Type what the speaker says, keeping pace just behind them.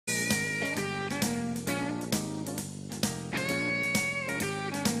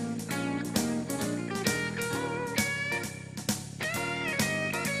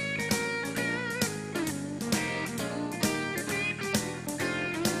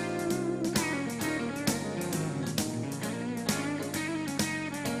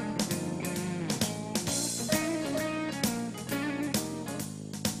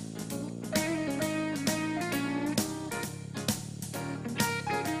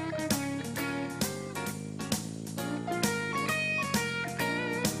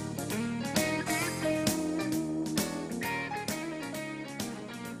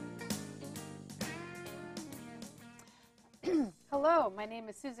my name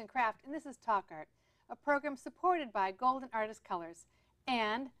is Susan Kraft, and this is Talk Art, a program supported by Golden Artist Colors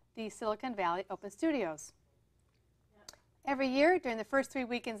and the Silicon Valley Open Studios. Every year, during the first 3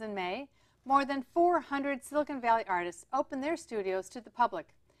 weekends in May, more than 400 Silicon Valley artists open their studios to the public.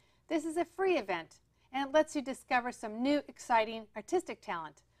 This is a free event, and it lets you discover some new, exciting artistic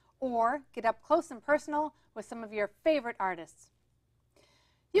talent, or get up close and personal with some of your favorite artists.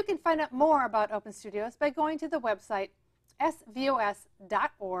 You can find out more about Open Studios by going to the website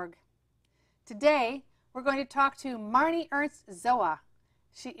svos.org. Today, we're going to talk to Marnie Ernst Zoa.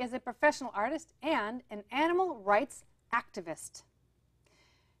 She is a professional artist and an animal rights activist.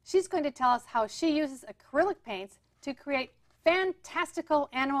 She's going to tell us how she uses acrylic paints to create fantastical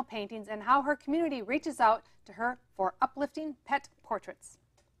animal paintings and how her community reaches out to her for uplifting pet portraits.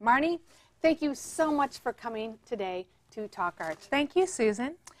 Marnie, thank you so much for coming today to Talk Art. Thank you,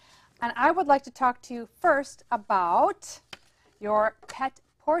 Susan. And I would like to talk to you first about your pet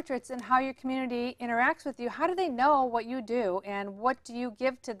portraits and how your community interacts with you. How do they know what you do and what do you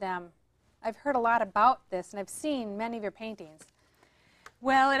give to them? I've heard a lot about this and I've seen many of your paintings.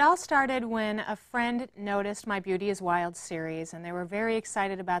 Well, it all started when a friend noticed my Beauty is Wild series, and they were very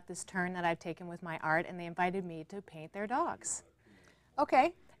excited about this turn that I've taken with my art, and they invited me to paint their dogs.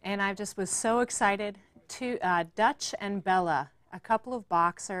 Okay. And I just was so excited. Dutch and Bella, a couple of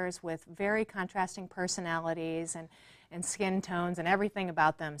boxers with very contrasting personalities and skin tones and everything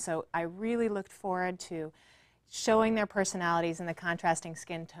about them. So I really looked forward to showing their personalities and the contrasting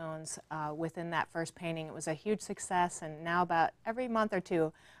skin tones within that first painting. It was a huge success, and now about every month or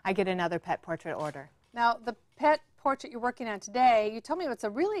two I get another pet portrait order. Now, the pet portrait you're working on today, you told me it's a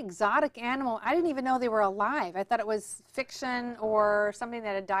really exotic animal. I didn't even know they were alive. I thought it was fiction or something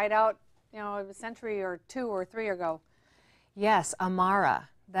that had died out, you know, a century or 2 or 3 ago. Yes, Amara.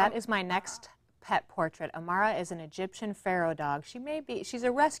 That is my next pet portrait. Amara is an Egyptian pharaoh dog. She's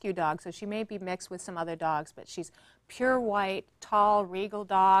a rescue dog, so she may be mixed with some other dogs, but she's pure white, tall, regal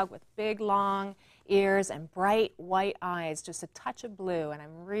dog with big, long ears and bright white eyes, just a touch of blue, and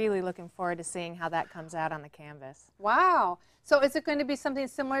I'm really looking forward to seeing how that comes out on the canvas. Wow. So is it going to be something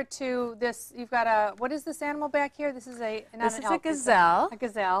similar to this? You've got a, what is this animal back here? This is a gazelle. A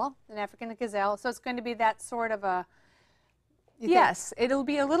gazelle, an African gazelle. So it's going to be that sort of a... Yes, it'll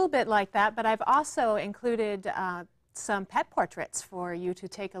be a little bit like that, but I've also included some pet portraits for you to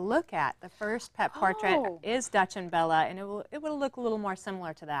take a look at. The first pet portrait is Dutch and Bella, and it will look a little more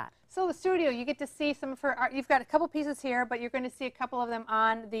similar to that. So the studio, you get to see some of her art. You've got a couple pieces here, but you're going to see a couple of them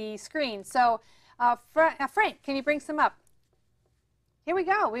on the screen. So Frank, can you bring some up? Here we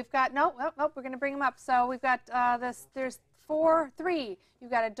go. We've got, nope, we're going to bring them up. So we've got there's 3.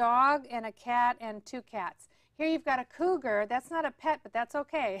 You've got a dog and a cat and 2 cats. Here you've got a cougar. That's not a pet, but that's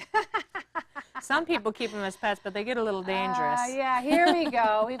okay. Some people keep them as pets, but they get a little dangerous. Yeah, here we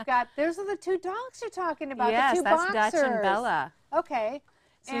go. We've got, those are the 2 dogs you're talking about, yes, the 2 that's boxers. Dutch and Bella. Okay.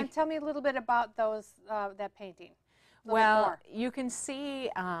 And tell me a little bit about those, that painting. Well, you can see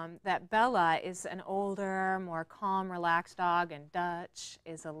that Bella is an older, more calm, relaxed dog, and Dutch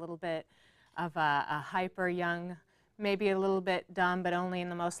is a little bit of a hyper young, maybe a little bit dumb, but only in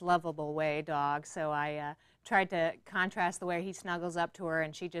the most lovable way dog. So I tried to contrast the way he snuggles up to her,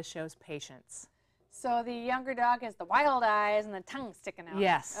 and she just shows patience. So the younger dog has the wild eyes and the tongue sticking out.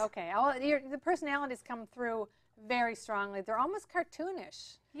 Yes. Okay. The personalities come through very strongly. They're almost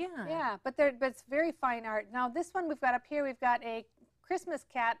cartoonish. Yeah. Yeah, but it's very fine art. Now this one we've got up here, we've got a Christmas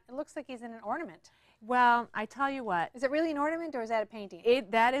cat. It looks like he's in an ornament. Well, I tell you what. Is it really an ornament or is that a painting?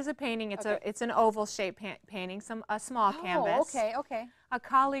 That is a painting. It's an oval shaped painting, a small canvas. Okay. A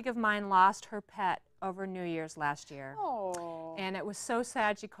colleague of mine lost her pet over New Year's last year. Oh. And it was so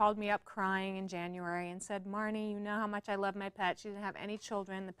sad. She called me up crying in January and said, Marnie, you know how much I love my pet. She didn't have any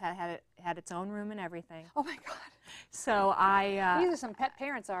children. The pet had its own room and everything. Oh my God. So these are some pet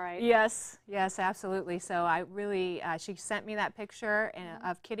parents, all right. Yes, absolutely. So I really, she sent me that picture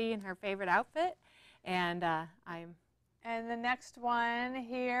of Kitty in her favorite outfit, and And the next one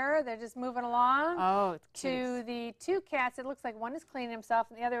here, they're just moving along. Oh, it's to the 2 cats. It looks like one is cleaning himself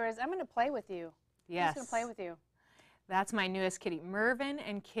and the other is, I'm going to play with you. Yes. I'm just going to play with you. That's my newest kitty, Mervyn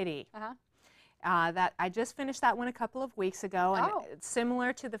and Kitty. Uh-huh. That I just finished that one a couple of weeks ago, and it's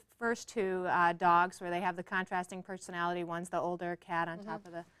similar to the first 2 dogs, where they have the contrasting personality. One's the older cat on top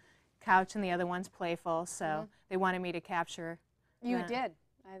of the couch, and the other one's playful. So they wanted me to capture. You did.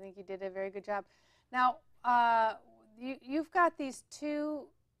 I think you did a very good job. Now, you've got these 2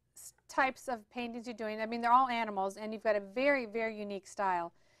 types of paintings you're doing. I mean, they're all animals, and you've got a very, very unique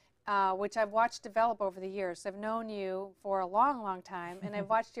style. Which I've watched develop over the years. I've known you for a long, long time, and I've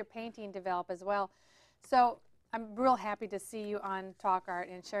watched your painting develop as well. So I'm real happy to see you on Talk Art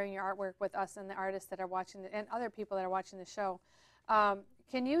and sharing your artwork with us and the artists that are watching and other people that are watching the show.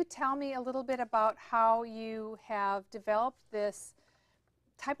 Can you tell me a little bit about how you have developed this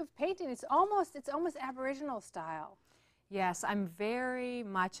type of painting? It's almost Aboriginal style. Yes, I'm very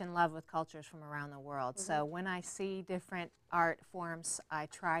much in love with cultures from around the world. So when I see different art forms, I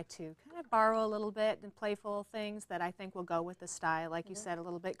try to kind of borrow a little bit and playful things that I think will go with the style. Like you said, a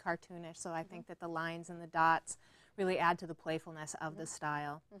little bit cartoonish. So I think that the lines and the dots really add to the playfulness of the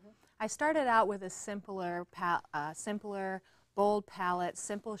style. I started out with a simpler, bold palette,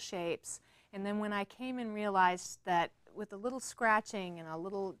 simple shapes. And then when I came and realized that with a little scratching and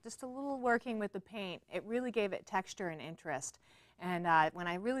just a little working with the paint, it really gave it texture and interest. And when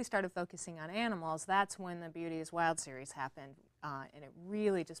I really started focusing on animals, that's when the Beauty is Wild series happened, and it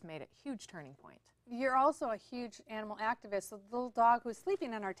really just made a huge turning point. You're also a huge animal activist. The little dog who's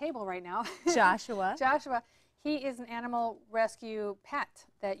sleeping on our table right now, Joshua. Joshua, he is an animal rescue pet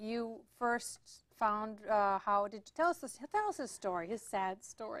that you first found. How did you tell us this? Tell us his story, his sad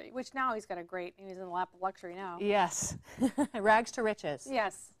story. Which now he's got a great. He's in the lap of luxury now. Yes, rags to riches.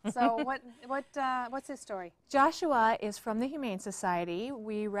 Yes. So what's his story? Joshua is from the Humane Society.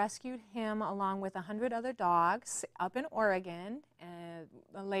 We rescued him along with 100 other dogs up in Oregon.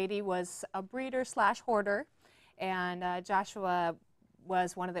 The lady was a breeder / hoarder, and Joshua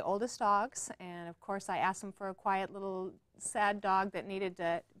was one of the oldest dogs. And of course, I asked him for a quiet little sad dog that needed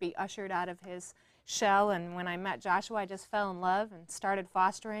to be ushered out of his shell. And when I met Joshua, I just fell in love and started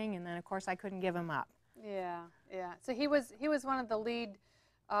fostering. And then, of course, I couldn't give him up. Yeah, yeah. So he was one of the lead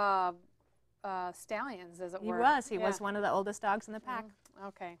stallions, as it were. He was one of the oldest dogs in the pack.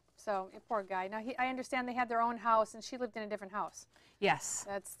 Okay, so poor guy. Now I understand they had their own house, and she lived in a different house. Yes.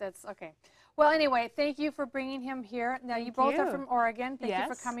 That's okay. Well, anyway, thank you for bringing him here. Now you both are from Oregon. Thank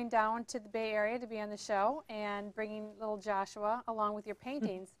you for coming down to the Bay Area to be on the show and bringing little Joshua along with your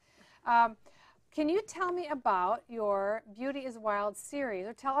paintings. Can you tell me about your Beauty is Wild series,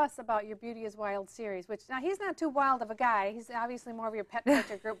 or tell us about your Beauty is Wild series, which now he's not too wild of a guy. He's obviously more of your pet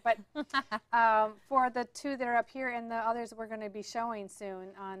picture group, but for the two that are up here and the others we're going to be showing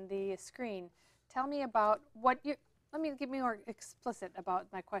soon on the screen, tell me about what you, let me get more explicit about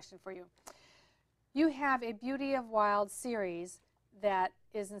my question for you. You have a Beauty of Wild series that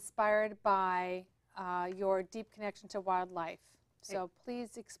is inspired by your deep connection to wildlife. So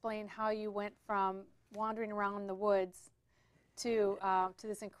please explain how you went from wandering around the woods to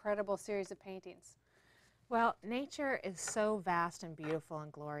this incredible series of paintings. Well, nature is so vast and beautiful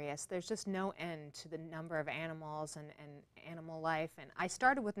and glorious. There's just no end to the number of animals and animal life. And I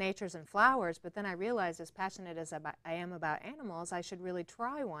started with natures and flowers, but then I realized, as passionate as I am about animals, I should really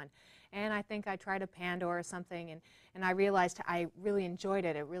try one. And I think I tried a panda or something, and I realized I really enjoyed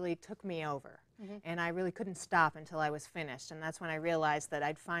it. It really took me over. And I really couldn't stop until I was finished. And that's when I realized that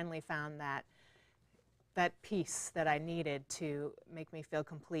I'd finally found that piece that I needed to make me feel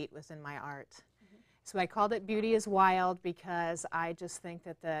complete within my art. So I called it Beauty is Wild because I just think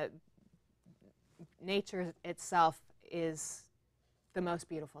that the nature itself is the most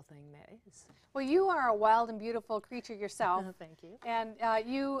beautiful thing there is. Well, you are a wild and beautiful creature yourself. Thank you. And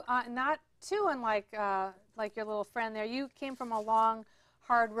you, not too unlike like your little friend there, you came from a long,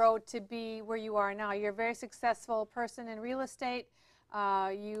 hard road to be where you are now. You're a very successful person in real estate.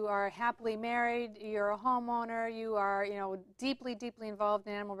 You are happily married. You're a homeowner. You are, deeply, deeply involved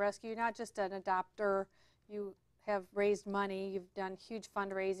in animal rescue. You're not just an adopter. You have raised money. You've done huge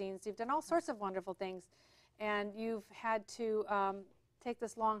fundraisings. You've done all sorts of wonderful things. And you've had to take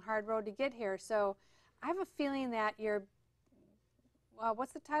this long, hard road to get here. So I have a feeling that you're,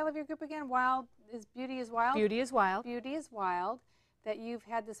 what's the title of your group again? Beauty is Wild? Beauty is Wild. Beauty is Wild. That you've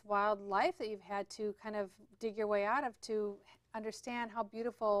had this wild life that you've had to kind of dig your way out of to understand how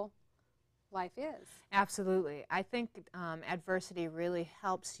beautiful life is. Absolutely. I think adversity really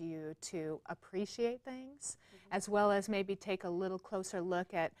helps you to appreciate things, as well as maybe take a little closer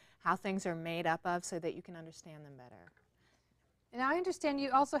look at how things are made up of so that you can understand them better. And I understand you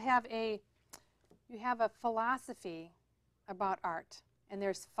also have a philosophy about art, and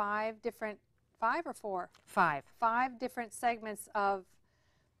there's 5 or 4? 5. 5 different segments of,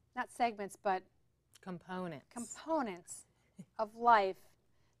 not segments, but components of life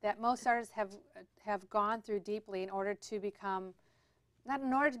that most artists have gone through deeply in order to become, not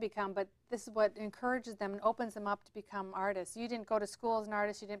in order to become, but this is what encourages them and opens them up to become artists. You didn't go to school as an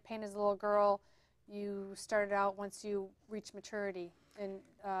artist. You didn't paint as a little girl. You started out once you reached maturity in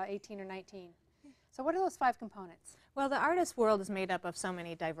 18 or 19. So what are those 5 components? Well, the artist world is made up of so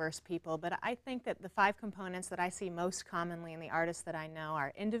many diverse people, but I think that the 5 components that I see most commonly in the artists that I know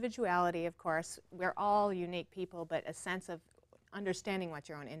are individuality, of course. We're all unique people, but a sense of understanding what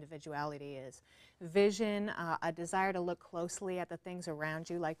your own individuality is. Vision, a desire to look closely at the things around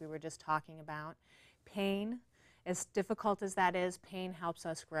you, like we were just talking about. Pain, as difficult as that is, pain helps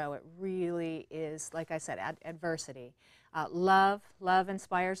us grow. It really is, like I said, adversity. Love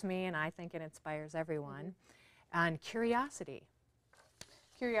inspires me, and I think it inspires everyone. And curiosity.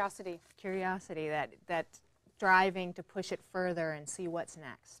 Curiosity, that striving to push it further and see what's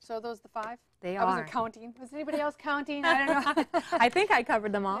next. So are those the 5? They I are. wasn't counting. Was anybody else counting? I don't know. I think I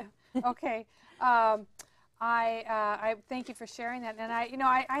covered them all. Yeah. Okay. I thank you for sharing that, and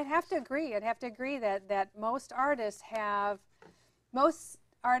I'd have to agree. I'd have to agree that most artists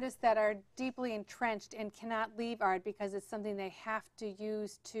that are deeply entrenched and cannot leave art because it's something they have to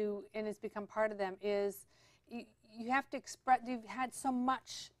use to, and it's become part of them, is you have to express. You've had so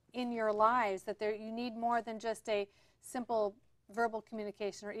much in your lives that you need more than just a simple verbal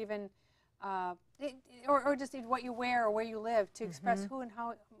communication, or even or just what you wear or where you live, to express who and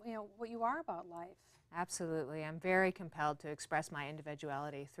how, what you are about life. Absolutely. I'm very compelled to express my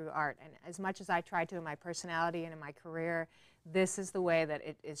individuality through art. And as much as I try to in my personality and in my career, this is the way that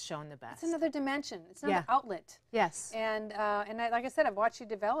it is shown the best. It's another dimension. It's another outlet. Yes. And like I said, I've watched you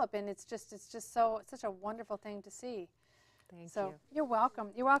such a wonderful thing to see. Thank so you. You're welcome.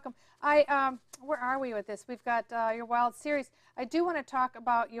 You're welcome. Where are we with this? We've got your Wild Series. I do want to talk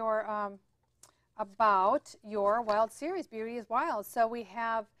about your Wild Series, Beauty is Wild. So we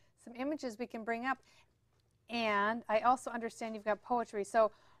have some images we can bring up. And I also understand you've got poetry.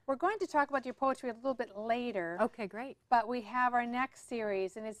 So we're going to talk about your poetry a little bit later. Okay, great. But we have our next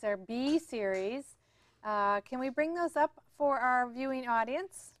series, and it's our B series. Can we bring those up for our viewing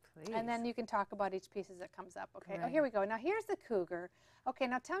audience? Please. And then you can talk about each piece as it comes up. Okay. Great. Oh, here we go. Now here's the cougar. Okay.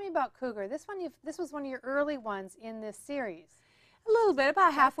 Now tell me about cougar. This was one of your early ones in this series. A little bit,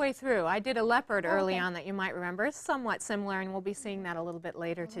 about halfway through. I did a leopard early okay. on that you might remember. It's somewhat similar, and we'll be seeing that a little bit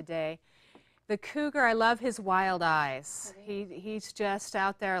later today. The cougar, I love his wild eyes. He's just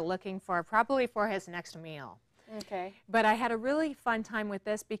out there looking probably for his next meal. Okay. But I had a really fun time with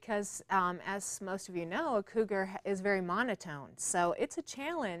this because, as most of you know, a cougar is very monotone. So it's a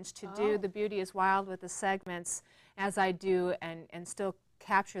challenge to do the Beauty is Wild with the segments as I do and still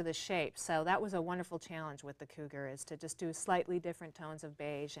capture the shape. So that was a wonderful challenge with the cougar, is to just do slightly different tones of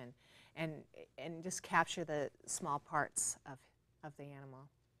beige and just capture the small parts of the animal.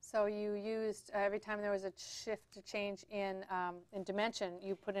 So you used, every time there was a change in dimension,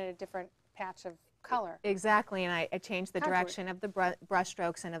 you put in a different patch of color. Exactly, and I changed the direction of the brush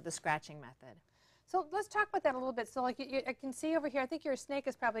strokes and of the scratching method. So let's talk about that a little bit. So like I can see over here, I think your snake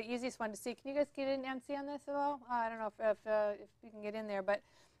is probably the easiest one to see. Can you guys get in and see on this at all? I don't know if you can get in there, but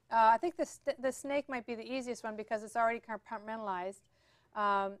I think the snake might be the easiest one because it's already compartmentalized.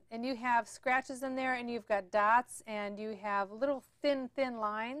 And you have scratches in there, and you've got dots, and you have little thin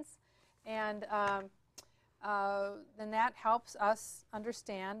lines, and then that helps us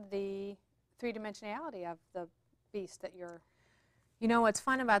understand the three-dimensionality of the beast that you're... You know, what's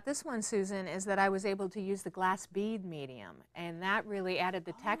fun about this one, Susan, is that I was able to use the glass bead medium, and that really added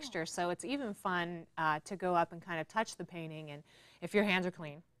the texture, so it's even fun to go up and kind of touch the painting, and if your hands are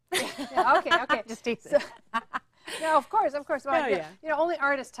clean. Yeah, okay. Just tease it. No, of course. Well, yeah. Only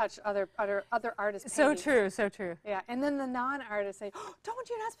artists touch other artists' paintings. So true. Yeah, and then the non-artists say, "Oh,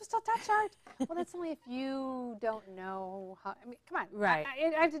 you're not supposed to touch art." Well, that's only if you don't know how. I mean, come on. Right.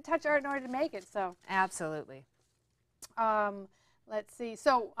 I have to touch art in order to make it. So. Absolutely. Let's see.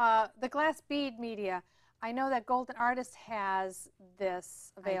 So the glass bead media. I know that Golden Artist has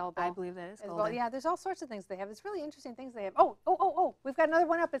this available. I believe that is Golden. Well. Yeah, there's all sorts of things they have. There's really interesting things they have. Oh! We've got another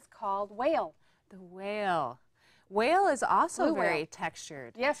one up. It's called Whale. The whale. Whale is also Blue very whale.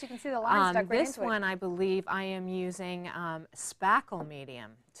 textured. Yes, you can see the line stuck right This into it. one, I believe, I am using spackle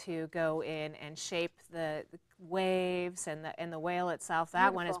medium to go in and shape the waves and the whale itself.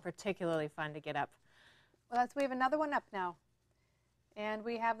 That one is Beautiful. particularly fun to get up. Well, we have another one up now. And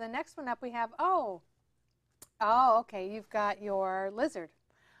we have the next one up. We have, okay, you've got your lizard.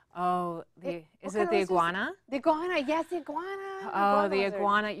 Oh, is kind it of the lizard is iguana? The iguana, yes, the iguana. Oh, the lizard.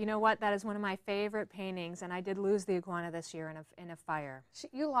 iguana. You know what? That is one of my favorite paintings, and I did lose the iguana this year in a fire.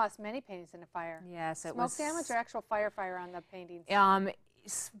 You lost many paintings in a fire. Yes, it Smoke was. damage or actual fire on the paintings?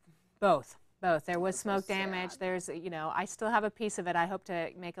 Both. There was smoke so damage. sad. There's, I still have a piece of it. I hope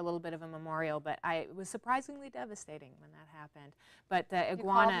to make a little bit of a memorial, but it was surprisingly devastating when that happened. But the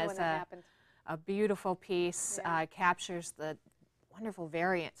iguana is a beautiful piece, Yeah. captures the wonderful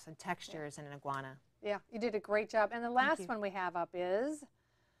variants and textures in an iguana. Yeah, you did a great job. And the last one we have up is,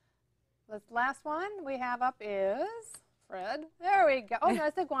 Fred. There we go. Oh, no,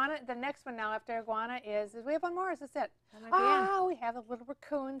 that's iguana. The next one now after iguana is we have one more. Is this it? Oh, we have a little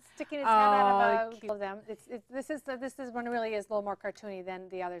raccoon sticking his head out of them. This one really is a little more cartoony than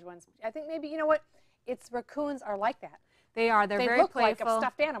the other ones. I think maybe, you know what? Raccoons are like that. They are. They're very look playful. Like a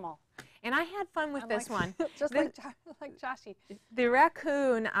stuffed animal. And I had fun with this one. Just like Joshy. The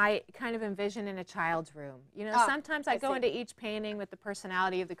raccoon, I kind of envision in a child's room. You know, sometimes I go into each painting with the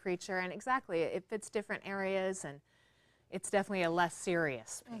personality of the creature, and exactly, it fits different areas, and it's definitely a less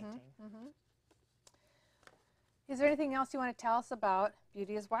serious painting. Is there anything else you want to tell us about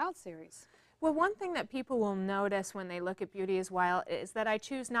Beauty is Wild series? Well, one thing that people will notice when they look at Beauty is Wild is that I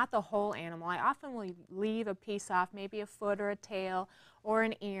choose not the whole animal. I often will leave a piece off, maybe a foot or a tail or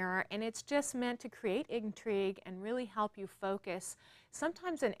an ear, and it's just meant to create intrigue and really help you focus.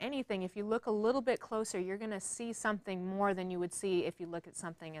 Sometimes in anything, if you look a little bit closer, you're going to see something more than you would see if you look at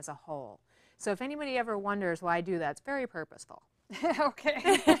something as a whole. So if anybody ever wonders why I do that, it's very purposeful.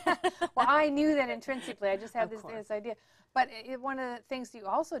 Okay. Well, I knew that intrinsically. I just had this idea. But one of the things you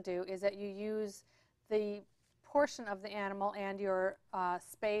also do is that you use the portion of the animal and your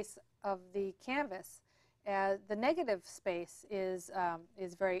space of the canvas. The negative space is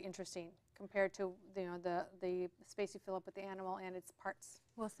very interesting compared to the space you fill up with the animal and its parts.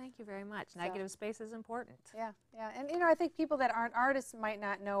 Well, thank you very much. Negative space is important. Yeah, yeah. And I think people that aren't artists might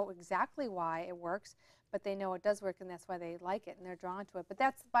not know exactly why it works, but they know it does work, and that's why they like it and they're drawn to it. But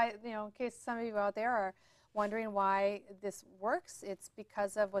that's in case some of you out there are wondering why this works, it's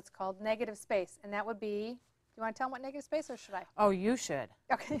because of what's called negative space, and that would be. You want to tell them what negative space, or should I? Oh, you should.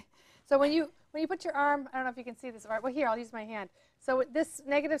 Okay. So when you put your arm, I don't know if you can see this. All right. Well, here I'll use my hand. So this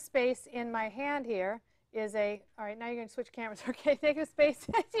negative space in my hand here is a. All right. Now you're going to switch cameras. Okay. Negative space.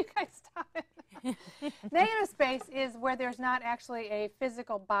 You guys stop it. Negative space is where there's not actually a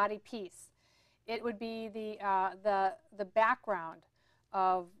physical body piece. It would be the background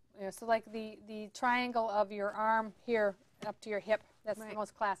of so like the triangle of your arm here up to your hip. That's the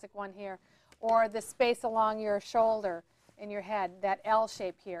most classic one here. Or the space along your shoulder and your head, that L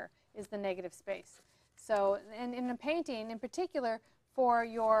shape here is the negative space. So in a painting in particular for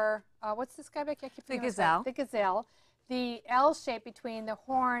your, what's this guy back here? The gazelle. The gazelle. The L shape between the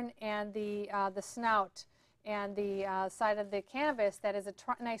horn and the snout and the side of the canvas, that is a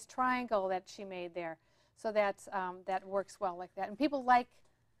nice triangle that she made there. So that works well like that. And people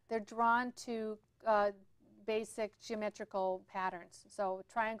they're drawn to basic geometrical patterns. So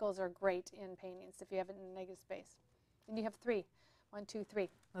triangles are great in paintings if you have it in a negative space. And you have 3. 1, 2, 3.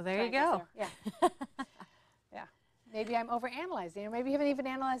 Well, there you go. There. Yeah. Yeah. Maybe I'm overanalyzing, or maybe you haven't even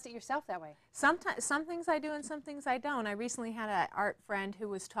analyzed it yourself that way. Sometimes, some things I do and some things I don't. I recently had an art friend who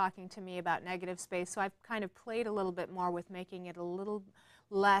was talking to me about negative space, so I've kind of played a little bit more with making it a little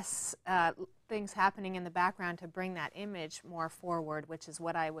less things happening in the background to bring that image more forward, which is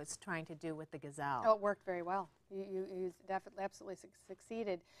what I was trying to do with the gazelle. Oh, it worked very well. You definitely, absolutely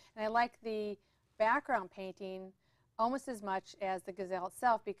succeeded. And I like the background painting almost as much as the gazelle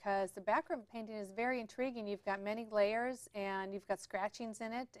itself, because the background painting is very intriguing. You've got many layers and you've got scratchings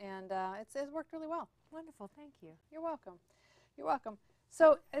in it, and it's worked really well. Wonderful, thank you. You're welcome. You're welcome.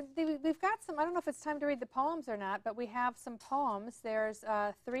 So we've got some, I don't know if it's time to read the poems or not, but we have some poems. There's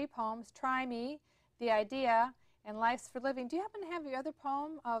 3 poems, Try Me, The Idea, and Life's for Living. Do you happen to have your other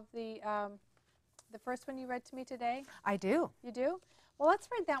poem of the first one you read to me today? I do. You do? Well, let's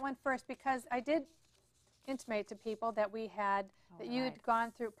read that one first, because I did intimate to people that we had, that you had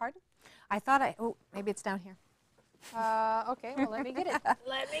gone through, pardon? I thought oh, maybe it's down here. Okay, well, let me get it.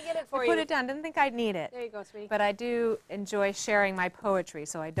 Let me get it for you. Put it down. Didn't think I'd need it. There you go, sweetie. But I do enjoy sharing my poetry,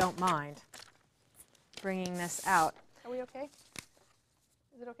 so I don't mind bringing this out. Are we okay?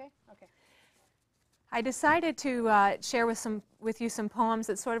 Is it okay? Okay. I decided to share with you some poems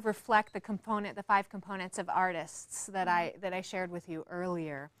that sort of reflect the 5 components of artists that I shared with you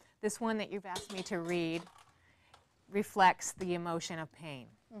earlier. This one that you've asked me to read reflects the emotion of pain.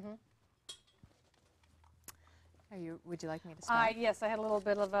 Mm-hmm. Would you like me to start? Yes, I had a little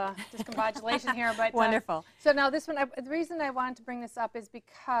bit of a discombobulation here, but wonderful. So now this one, the reason I wanted to bring this up is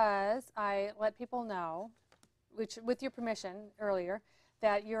because I let people know, which with your permission earlier,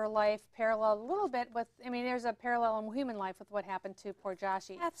 that your life paralleled a little bit with. I mean, there's a parallel in human life with what happened to poor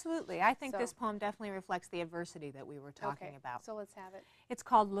Joshy. Absolutely, I think this poem definitely reflects the adversity that we were talking about. So let's have it. It's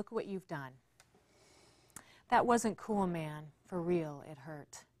called "Look What You've Done." That wasn't cool, man. For real, it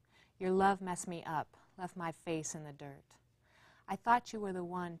hurt. Your love messed me up. Left my face in the dirt. I thought you were the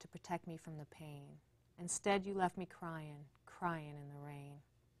one to protect me from the pain. Instead, you left me crying crying in the rain?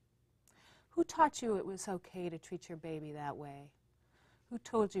 Who taught you it was okay to treat your baby that way? Who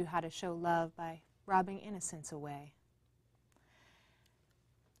told you how to show love by robbing innocence away?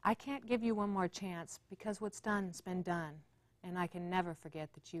 I can't give you one more chance because what's done's been done, and I can never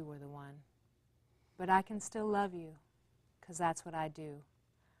forget that you were the one. But I can still love you, 'cause that's what I do.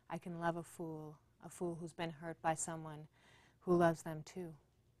 I can love a fool who's been hurt by someone who loves them too.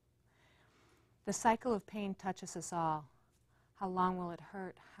 The cycle of pain touches us all. How long will it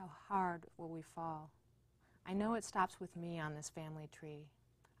hurt? How hard will we fall? I know it stops with me on this family tree.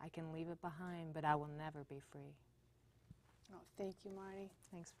 I can leave it behind, but I will never be free. Oh, thank you, Marnie.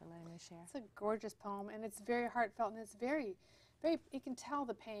 Thanks for letting me share. It's a gorgeous poem, and it's very heartfelt, and it's very, you can tell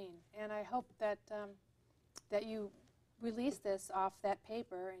the pain. And I hope that that you release this off that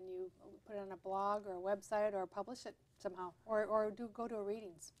paper and you put it on a blog or a website or publish it somehow, or go to a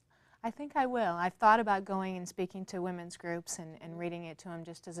readings. I think I will. I've thought about going and speaking to women's groups and reading it to them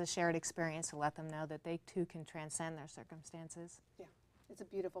just as a shared experience to let them know that they too can transcend their circumstances. Yeah, it's a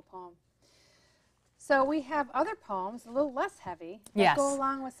beautiful poem. So we have other poems, a little less heavy, that go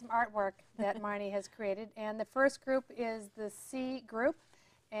along with some artwork that Marnie has created. And the first group is the C group,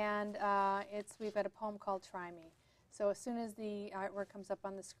 and we've got a poem called Try Me. So as soon as the artwork comes up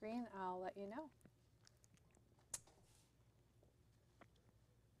on the screen, I'll let you know.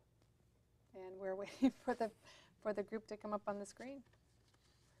 And we're waiting for the group to come up on the screen.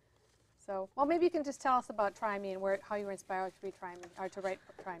 So, well, maybe you can just tell us about Try Me and how you were inspired to write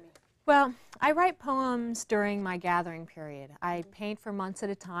Try Me. Well, I write poems during my gathering period. I paint for months at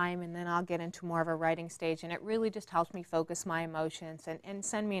a time, and then I'll get into more of a writing stage, and it really just helps me focus my emotions and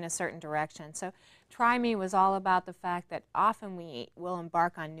send me in a certain direction. So Try Me was all about the fact that often we will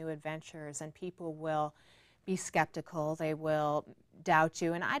embark on new adventures, and people will be skeptical. They will doubt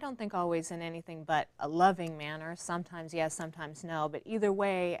you, and I don't think always in anything but a loving manner. Sometimes yes, sometimes no, but either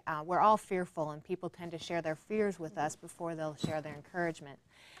way, we're all fearful, and people tend to share their fears with us before they'll share their encouragement.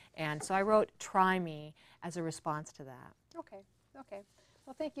 And so I wrote Try Me as a response to that. Okay.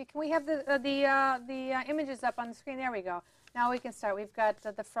 Well, thank you. Can we have the images up on the screen? There we go. Now we can start. We've got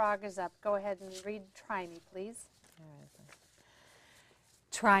the frog is up. Go ahead and read Try Me, please. All right.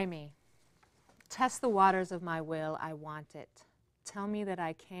 Try me. Test the waters of my will, I want it. Tell me that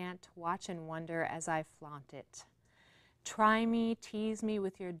I can't, watch and wonder as I flaunt it. Try me, tease me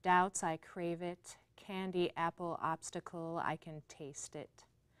with your doubts, I crave it. Candy, apple, obstacle, I can taste it.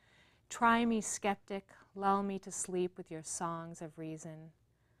 Try me, skeptic, lull me to sleep with your songs of reason.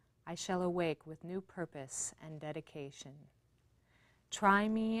 I shall awake with new purpose and dedication. Try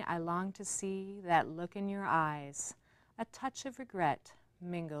me, I long to see that look in your eyes, a touch of regret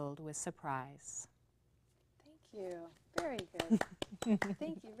mingled with surprise. Thank you. Very good.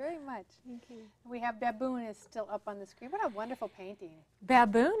 Thank you very much. Thank you. We have Baboon is still up on the screen. What a wonderful painting.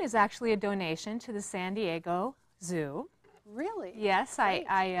 Baboon is actually a donation to the San Diego Zoo. Really? Yes,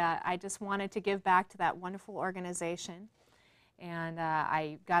 I just wanted to give back to that wonderful organization. And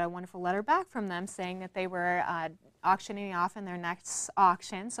I got a wonderful letter back from them saying that they were auctioning off in their next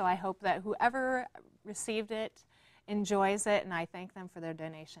auction. So I hope that whoever received it enjoys it, and I thank them for their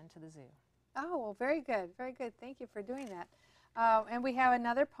donation to the zoo. Oh, well, very good. Very good. Thank you for doing that. And we have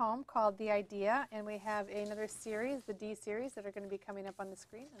another poem called The Idea, and we have another series, the D series, that are going to be coming up on the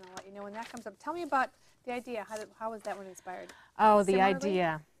screen, and I'll let you know when that comes up. Tell me about The Idea. How was that one inspired? Oh, Similarly? The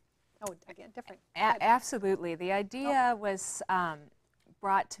Idea. Oh, again, different. Absolutely. The idea was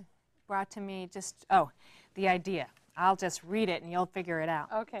brought to me The Idea. I'll just read it and you'll figure it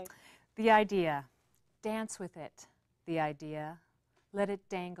out. Okay. The idea. Dance with it. The idea. Let it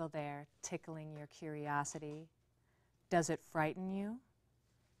dangle there, tickling your curiosity. Does it frighten you?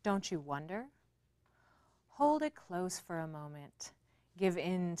 Don't you wonder? Hold it close for a moment. Give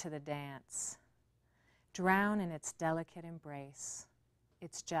in to the dance. Drown in its delicate embrace.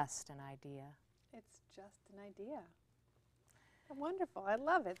 It's just an idea. It's just an idea. Wonderful. I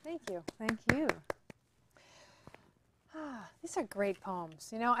love it. Thank you. Thank you. These are great poems,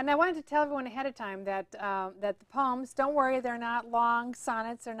 you know, and I wanted to tell everyone ahead of time that that the poems, don't worry, they're not long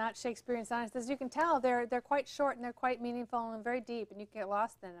sonnets, they're not Shakespearean sonnets. As you can tell, they're quite short and they're quite meaningful and very deep, and you can get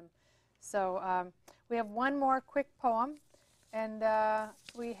lost in them. So we have one more quick poem, and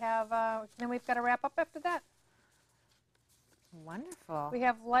we have then we've got to wrap up after that. Wonderful. We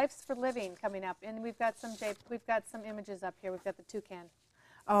have Life's for Living coming up, and we've got some images up here. We've got the toucan.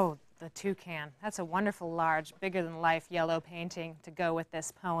 Oh, the toucan. That's a wonderful, large, bigger-than-life yellow painting to go with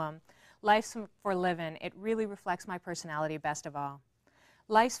this poem. Life's for living. It really reflects my personality best of all.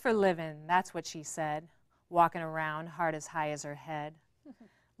 Life's for living, that's what she said, walking around, heart as high as her head.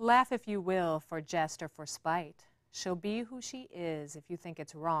 Laugh if you will, for jest or for spite. She'll be who she is if you think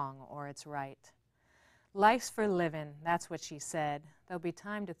it's wrong or it's right. Life's for living, that's what she said. There'll be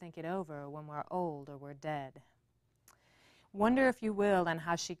time to think it over when we're old or we're dead. Wonder if you will and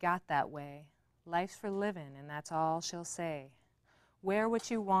how she got that way. Life's for living, and that's all she'll say. Wear what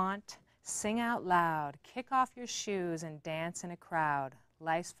you want, sing out loud, kick off your shoes and dance in a crowd.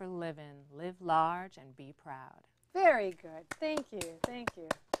 Life's for living, live large and be proud. Very good. Thank you. Thank you.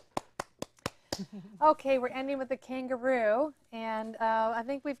 Okay, we're ending with the kangaroo, and I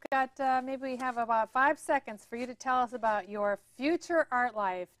think we've got, maybe we have about 5 seconds for you to tell us about your future art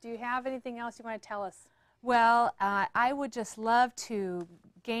life. Do you have anything else you want to tell us? Well, I would just love to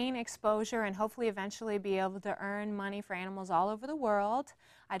gain exposure and hopefully eventually be able to earn money for animals all over the world.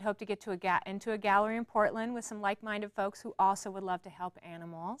 I'd hope to get to into a gallery in Portland with some like-minded folks who also would love to help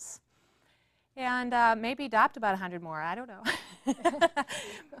animals. And maybe adopt about 100 more, I don't know.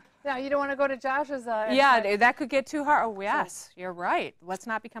 Now, you don't want to go to Josh's... yeah, that could get too hard. Oh, yes, you're right. Let's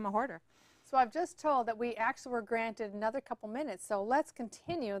not become a hoarder. So I've just told that we actually were granted another couple minutes, so let's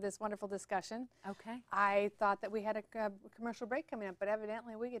continue this wonderful discussion. Okay. I thought that we had a commercial break coming up, but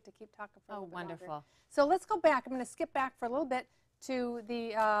evidently we get to keep talking for a little bit wonderful. longer. So let's go back. I'm going to skip back for a little bit to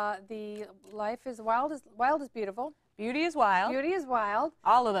the life is wild is beautiful. Beauty is wild. Beauty is wild.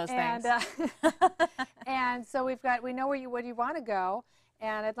 All of those things. And so we know where you want to go.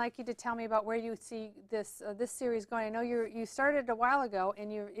 And I'd like you to tell me about where you see this series going. I know you started a while ago,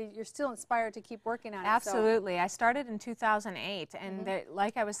 and you're still inspired to keep working on it. Absolutely. I started in 2008, and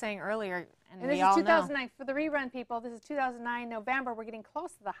like I was saying earlier, and this we is all 2009. For the rerun people, this is 2009 November. We're getting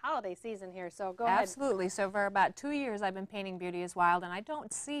close to the holiday season here, so go ahead. Absolutely. So for about 2 years, I've been painting Beauty is Wild, and I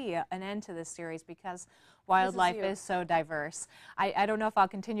don't see an end to this series because wildlife is so diverse. I don't know if I'll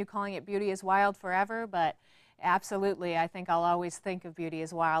continue calling it Beauty is Wild forever, but absolutely, I think I'll always think of Beauty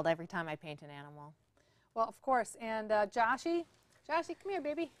is Wild every time I paint an animal. Well, of course. And Joshy, come here,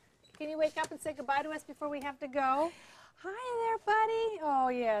 baby. Can you wake up and say goodbye to us before we have to go? Hi there, buddy. Oh,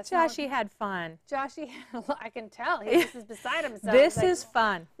 yes. Joshy had fun. Joshy, I can tell. This is beside himself. This is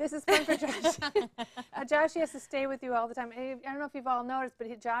fun. This is fun for Joshy. Joshy has to stay with you all the time. I don't know if you've all noticed, but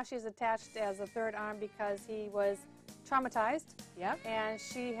Joshy is attached as a third arm because he was traumatized. Yep. And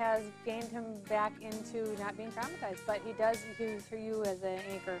she has gained him back into not being traumatized. But he does use you as an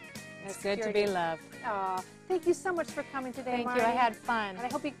anchor. It's good to be loved. Aw, thank you so much for coming today, Thank Marnie. you. I had fun. And I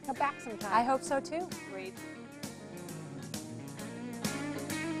hope you can come back sometime. I hope so, too. Great.